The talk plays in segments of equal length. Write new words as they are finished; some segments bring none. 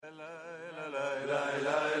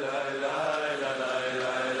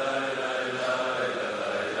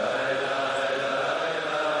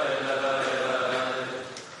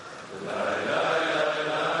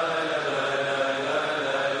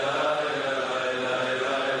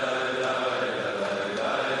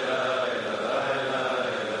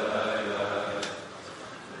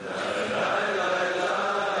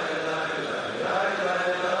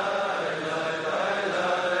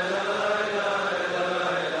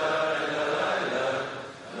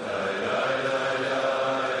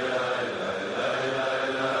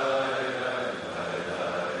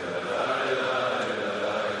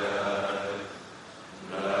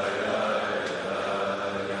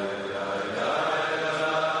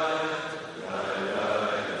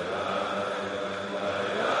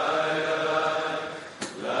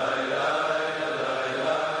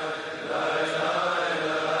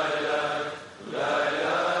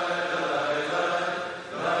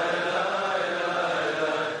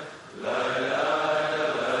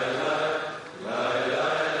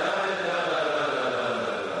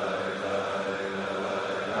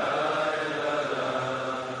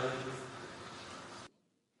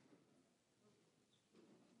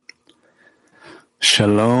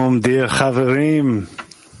Shalom, dear Chaverim.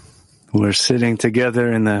 We're sitting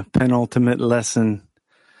together in the penultimate lesson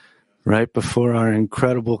right before our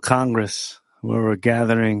incredible Congress, where we're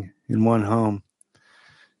gathering in one home.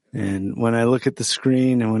 And when I look at the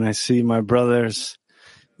screen and when I see my brothers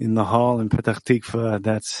in the hall in Petach Tikva,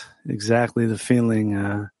 that's exactly the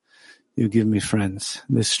feeling you give me, friends.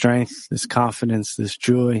 This strength, this confidence, this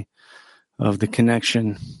joy of the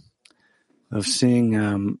connection, of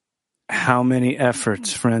seeing how many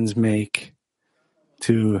efforts friends make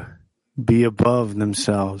to be above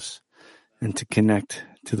themselves and to connect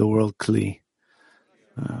to the world Kli.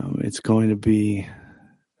 It's going to be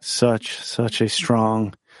such a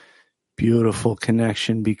strong, beautiful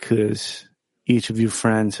connection because each of you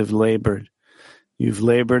friends have labored. You've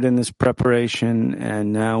labored in this preparation,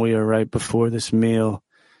 and now we are right before this meal,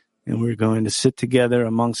 and we're going to sit together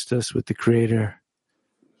amongst us with the Creator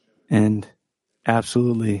and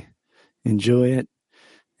absolutely enjoy it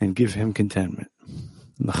and give Him contentment.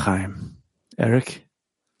 L'chaim. Eric?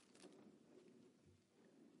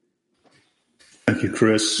 Thank you,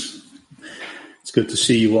 Chris. It's good to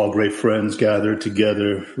see you all, great friends, gathered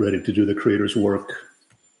together, ready to do the Creator's work.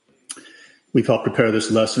 We've helped prepare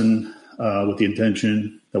this lesson with the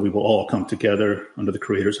intention that we will all come together under the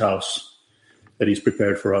Creator's house that He's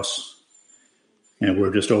prepared for us. And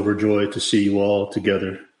we're just overjoyed to see you all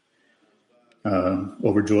together.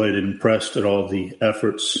 Overjoyed and impressed at all the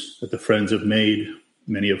efforts that the friends have made.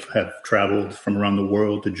 Many have traveled from around the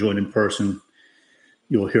world to join in person.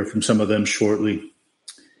 You'll hear from some of them shortly.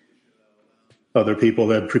 Other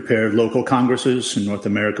people have prepared local congresses. In North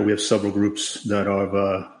America, we have several groups that are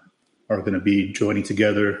going to be joining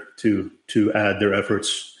together to add their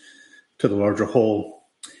efforts to the larger whole.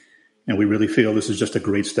 And we really feel this is just a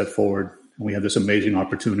great step forward. And we have this amazing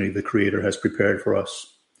opportunity the Creator has prepared for us.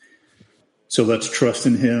 So let's trust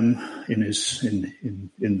in Him, in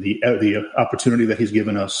the opportunity that He's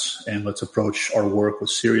given us, and let's approach our work with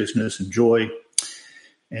seriousness and joy,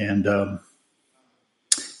 and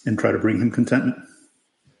try to bring Him contentment.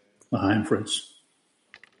 L'chaim, friends.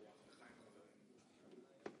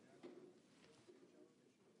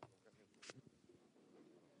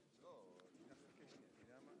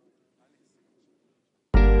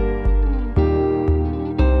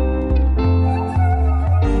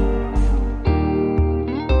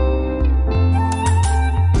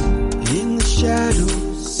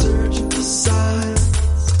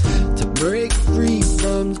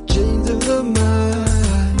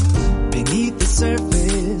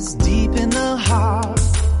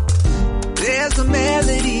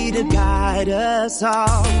 Us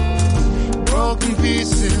all. Broken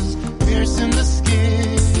pieces, piercing the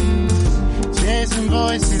skin, chasing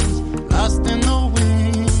voices, lost in the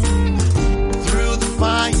wind. Through the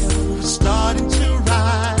fire, we're starting to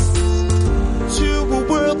rise to a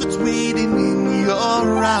world that's waiting in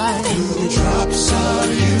your eyes. Through the drops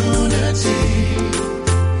of unity,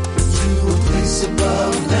 to a place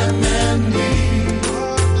above them and me.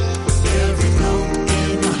 Every note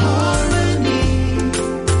in harmony.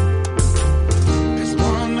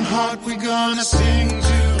 We're gonna sing together.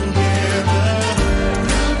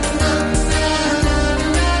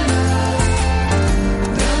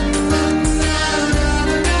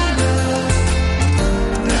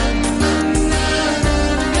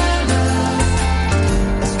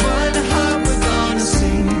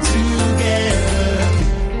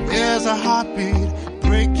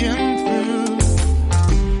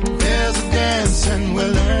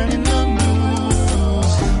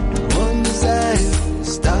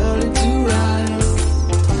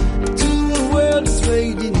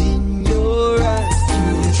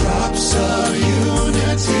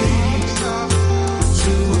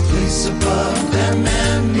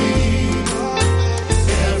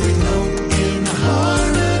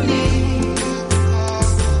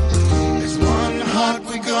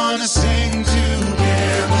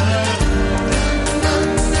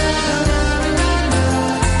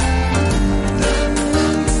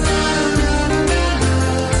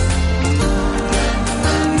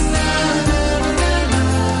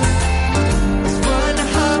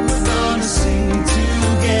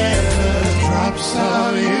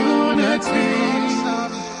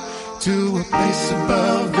 to a place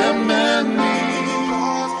above them and me.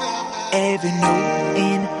 Every note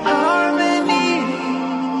in harmony.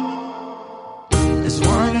 As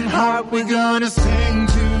one heart we're gonna sing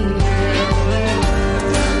together.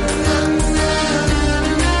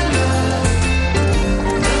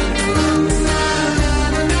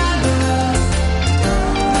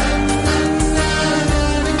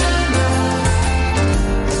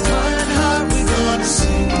 As one heart we're gonna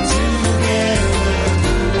sing together.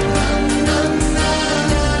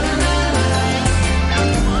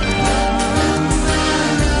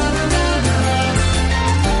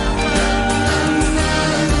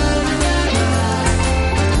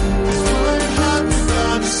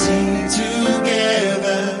 Sing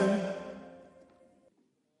together.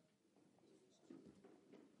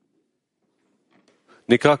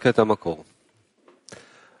 נקרא קטע מקור.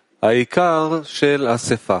 העיקר של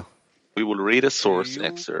אספה. We will read a source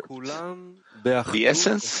excerpt. The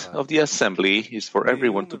essence of the assembly is for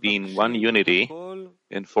everyone to be in one unity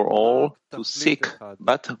and for all to seek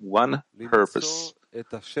but one purpose,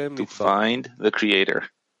 to find the Creator.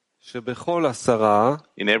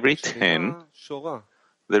 In every 10,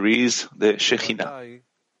 there is the Shekhinah.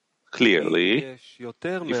 Clearly,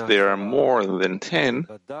 if there are more than 10,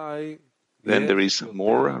 then there is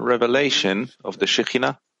more revelation of the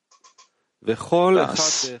Shekhinah.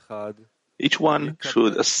 Thus, each one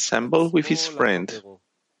should assemble with his friend,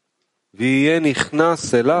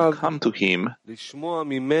 come to him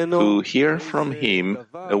to hear from him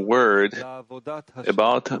a word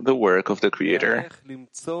about the work of the Creator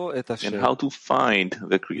and how to find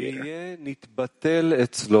the Creator. He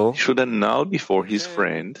should annul before his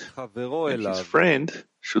friend, and his friend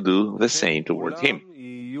should do the same toward him.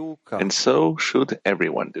 And so should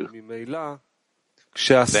everyone do.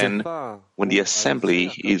 Then, when the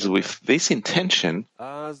assembly is with this intention,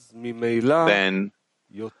 then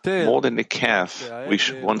more than the calf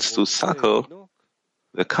which wants to suckle,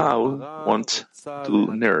 the cow wants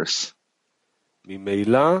to nurse.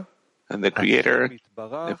 And the Creator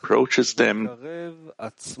approaches them,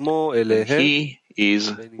 and He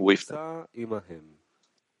is with them.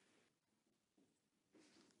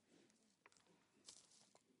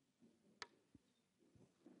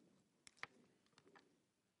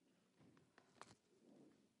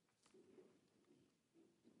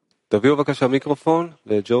 תביאו בבקשה מיקרופון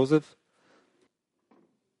לג'וזף.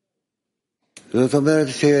 This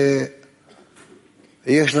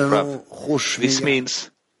means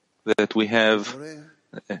that we have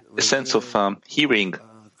a sense of hearing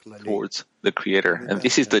towards the Creator, and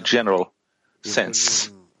this is the general sense.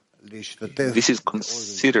 This is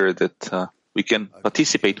considered that we can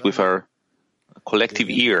participate with our collective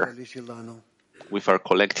ear, with our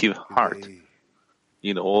collective heart,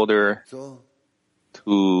 in order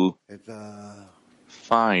to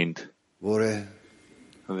find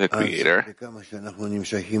the Creator.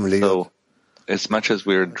 So, as much as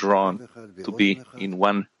we're drawn to be in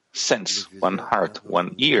one sense, one heart,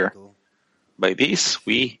 one ear, by this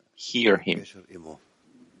we hear Him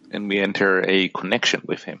and we enter a connection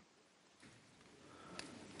with Him.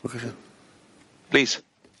 Please.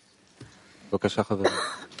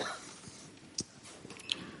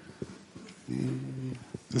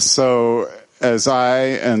 So, as I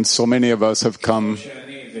and so many of us have come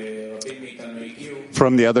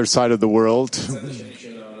from the other side of the world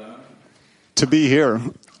to be here,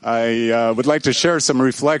 I would like to share some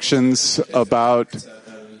reflections about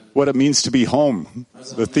what it means to be home,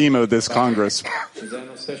 the theme of this Congress.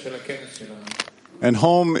 And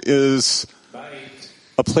home is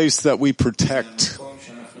a place that we protect.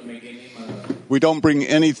 We don't bring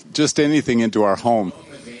just anything into our home.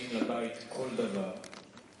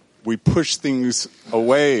 We push things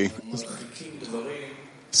away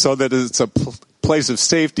so that it's a place of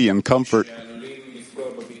safety and comfort.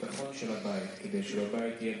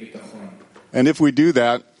 And if we do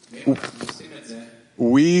that,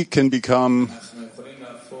 we can become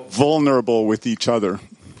vulnerable with each other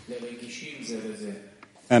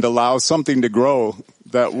and allow something to grow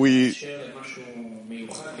that we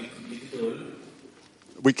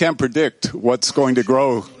can't predict what's going to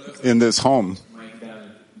grow in this home.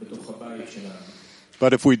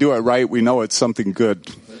 But if we do it right, we know it's something good.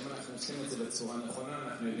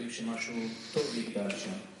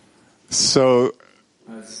 So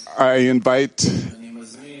I invite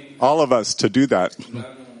all of us to do that,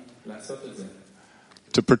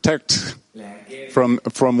 to protect from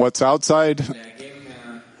what's outside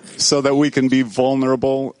so that we can be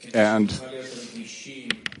vulnerable and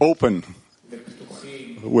open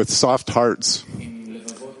with soft hearts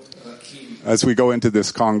as we go into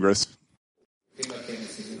this Congress.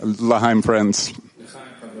 L'chaim, friends.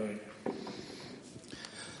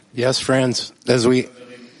 Yes, friends, as we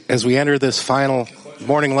enter this final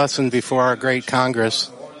morning lesson before our great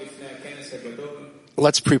Congress,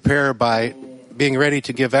 let's prepare by being ready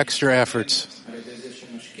to give extra efforts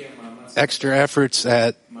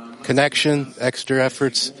at connection, extra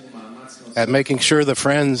efforts at making sure the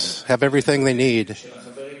friends have everything they need.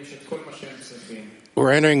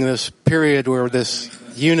 We're entering this period where this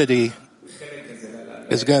unity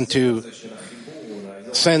is going to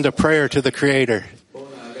send a prayer to the Creator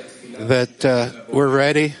that we're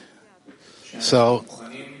ready. So,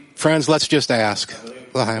 friends, let's just ask.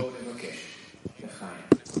 L'chaim.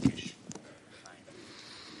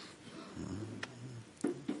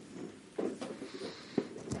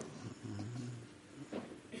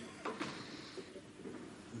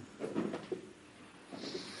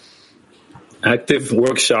 Active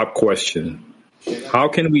workshop question. How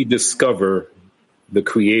can we discover the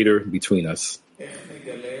Creator between us?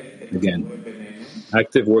 Again,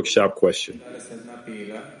 active workshop question.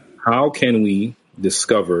 How can we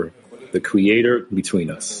discover the Creator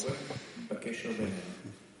between us?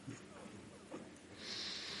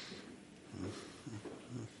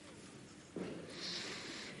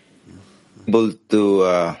 Able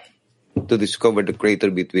to discover the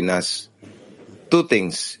Creator between us. Two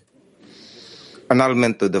things.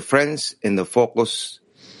 Annulment to the friends and the focus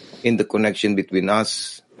in the connection between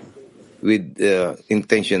us with the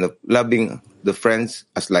intention of loving the friends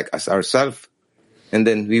as ourselves, and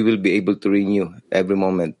then we will be able to renew every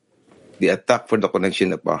moment the attack for the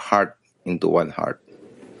connection of our heart into one heart.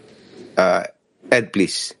 Ed,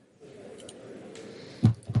 please.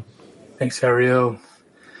 Thanks, Ariel.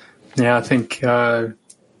 Yeah, I think the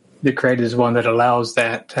Creator is one that allows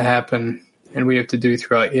that to happen, and we have to do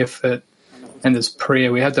through our effort and this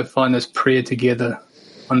prayer. We have to find this prayer together,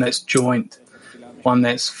 one that's joint, one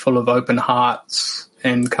that's full of open hearts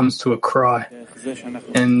and comes to a cry.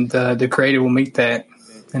 And the Creator will meet that,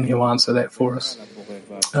 and He'll answer that for us.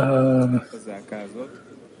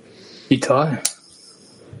 Itai?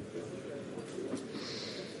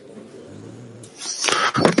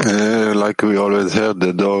 Like we always heard,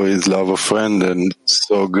 the door is love a friend, and it's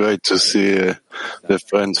so great to see the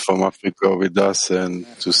friends from Africa with us and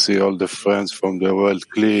to see all the friends from the world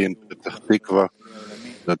clean, Petah Tikva,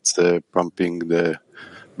 that's pumping the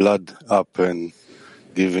blood up and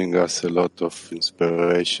giving us a lot of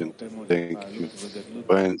inspiration. Thank you,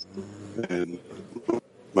 friends. And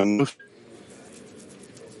Manus.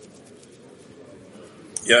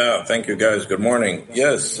 Yeah, thank you guys. Good morning.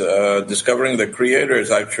 Yes, discovering the Creator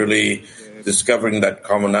is actually discovering that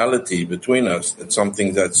commonality between us. It's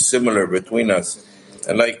something that's similar between us.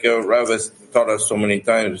 And like Rav has taught us so many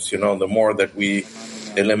times, the more that we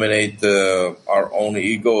eliminate our own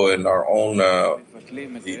ego and our own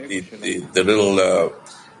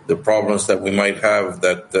the problems that we might have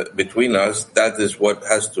that between us, that is what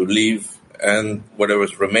has to leave, and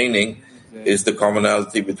whatever's remaining is the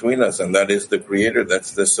commonality between us, and that is the Creator.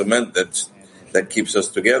 That's the cement that keeps us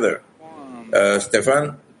together.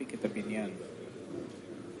 Stefan?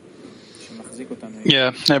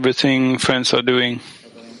 Yeah, everything friends are doing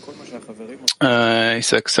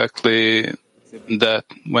is exactly that.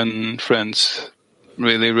 When friends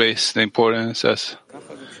really raise the importance as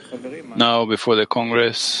now before the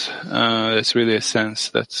Congress, there's really a sense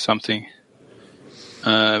that something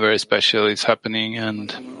very special is happening,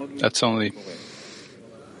 and that's only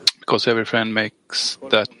because every friend makes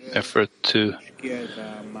that effort to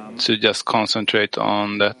just concentrate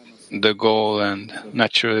on the goal, and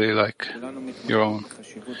naturally, like your own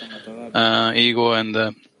ego and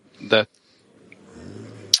that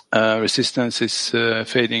resistance is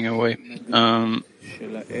fading away.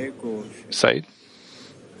 Said?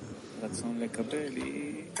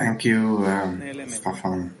 Thank you,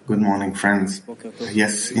 Stefan. Good morning, friends.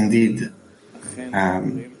 Yes, indeed.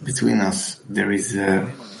 Between us, there is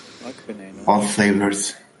all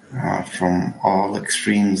flavors from all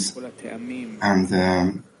extremes,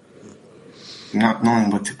 and not knowing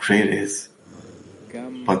what the Creator is,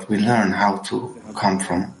 but we learn how to come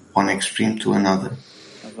from one extreme to another,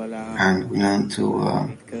 and we learn to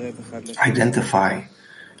identify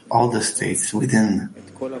all the states within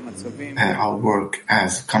our work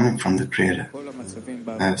as coming from the Creator.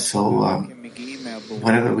 So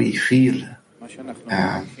whatever we feel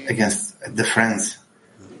against the friends,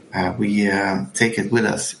 we take it with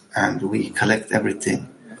us, and we collect everything,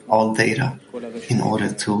 all data, in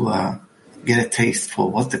order to get a taste for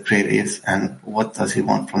what the Creator is and what does He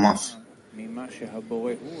want from us. And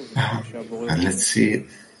let's see.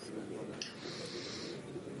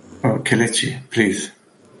 Kelechi, please.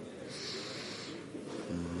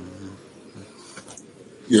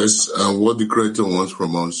 Yes, what the Creator wants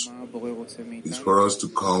from us is for us to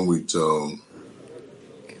come with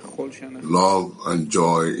love and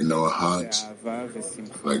joy in our hearts,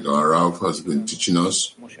 like our Rav has been teaching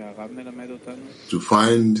us, to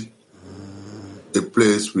find a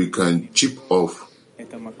place we can chip off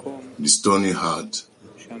the stony heart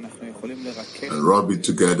and rub it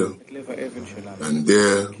together, and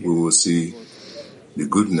there we will see the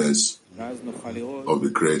goodness of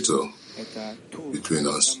the Creator between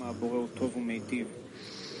us.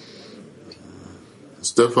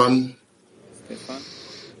 Stefan?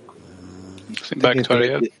 Back to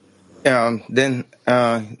Ariel. Then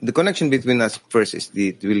the connection between us first is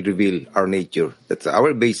it will reveal our nature. That's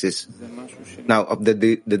our basis now of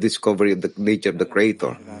the discovery of the nature of the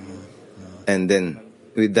Creator. And then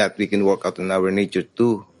with that we can work out on our nature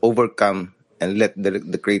to overcome and let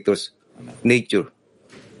the Creator's nature,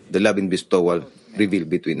 the love and bestowal, reveal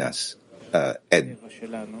between us. Ed.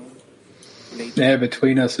 Yeah,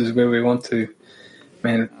 between us is where we want to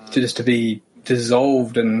be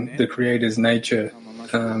dissolved in the Creator's nature,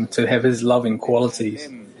 to have His loving qualities,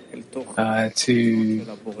 to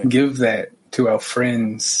give that to our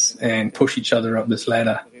friends and push each other up this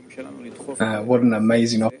ladder. What an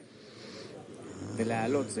amazing opportunity.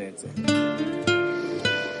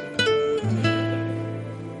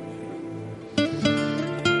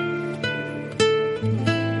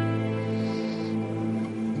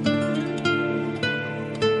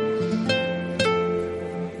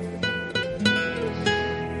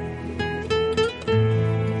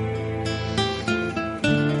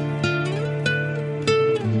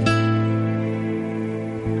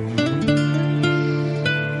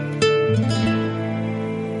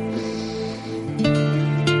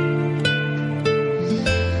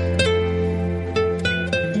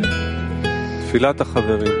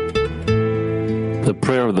 The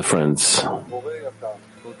prayer of the friends.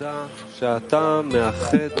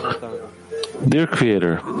 Dear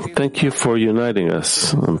Creator, thank you for uniting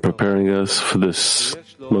us and preparing us for this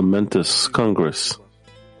momentous Congress.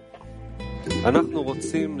 We want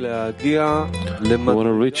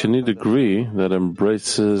to reach a new degree that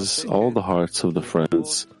embraces all the hearts of the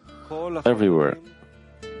friends everywhere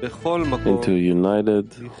into a united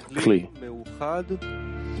Kli,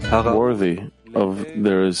 worthy of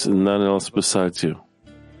there is none else besides you.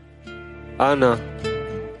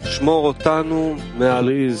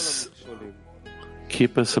 Please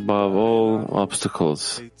keep us above all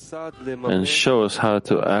obstacles and show us how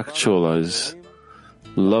to actualize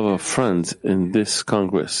love of friends in this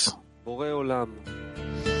Congress.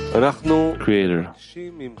 Creator,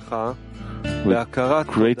 we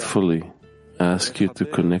gratefully ask you to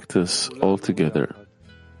connect us all together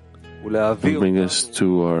and bring us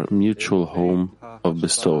to our mutual home of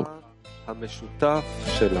bestowal.